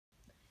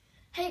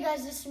Hey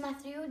guys, this is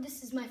Matthew.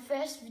 This is my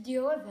first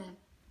video ever.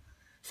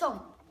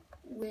 So,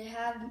 we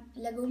have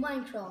Lego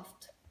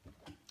Minecraft.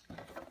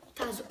 It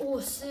has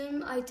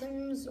awesome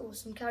items,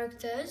 awesome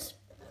characters.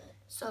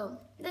 So,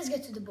 let's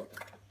get to the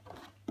book.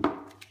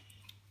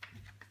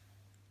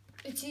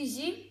 It's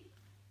easy.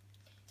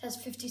 It has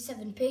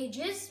 57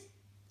 pages.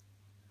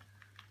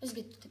 Let's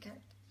get to the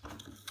characters.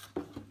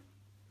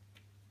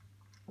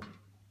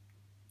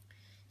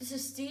 This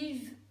is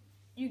Steve.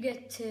 You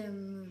get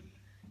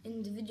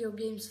in the video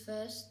games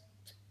first,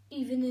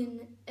 even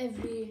in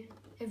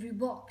every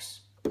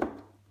box.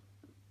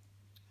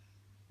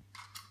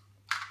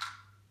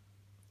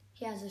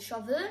 He has a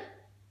shovel.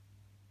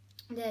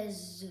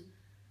 There's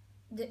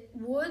the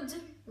wood,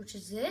 which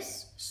is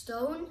this,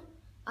 stone,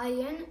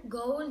 iron,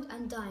 gold,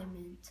 and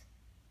diamond.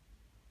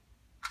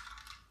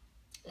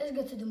 Let's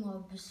get to the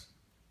mobs.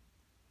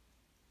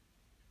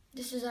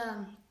 This is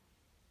a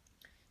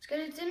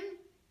skeleton.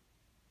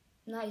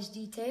 Nice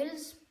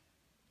details.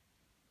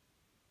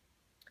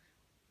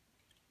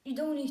 You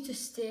don't need to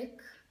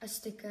stick a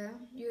sticker,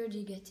 you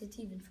already get it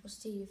even for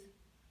Steve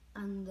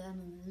and the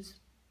animals.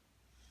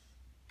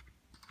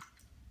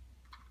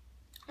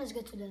 Let's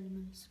get to the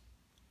animals.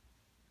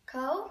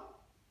 Cow.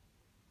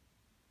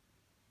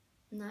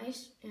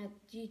 Nice,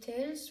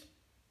 details.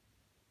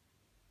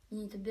 You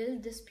need to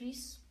build this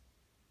piece.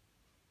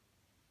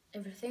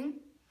 Everything.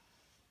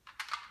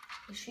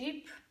 The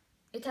sheep.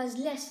 It has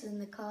less than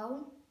the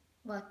cow,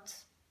 but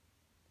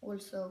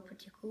also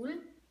pretty cool.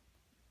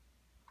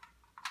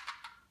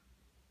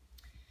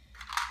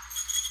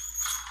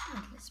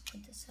 Let's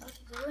put this out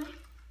of the way.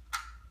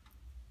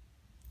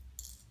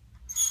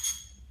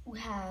 We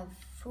have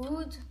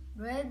food,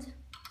 bread,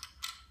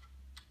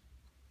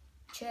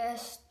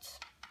 chest,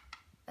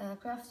 a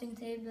crafting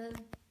table,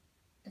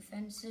 the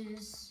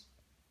fences,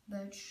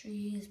 birch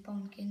trees,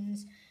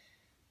 pumpkins,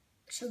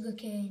 sugar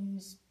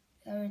canes,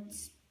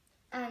 carrots,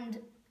 and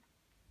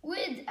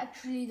with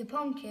actually the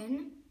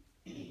pumpkin,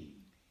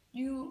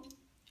 you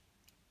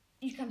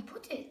can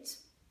put it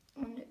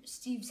on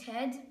Steve's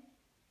head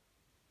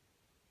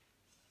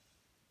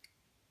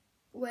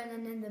when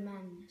an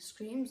Enderman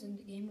screams in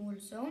the game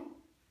also,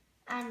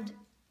 and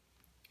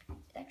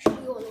it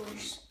actually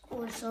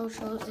also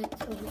shows it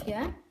over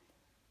here.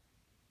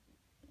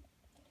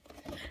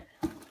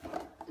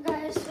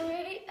 Guys,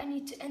 sorry, I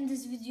need to end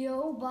this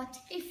video, but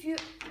if you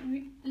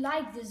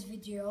like this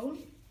video,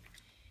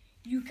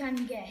 you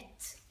can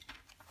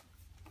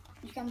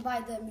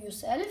buy them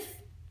yourself.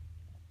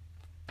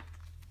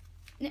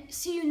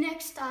 See you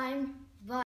next time.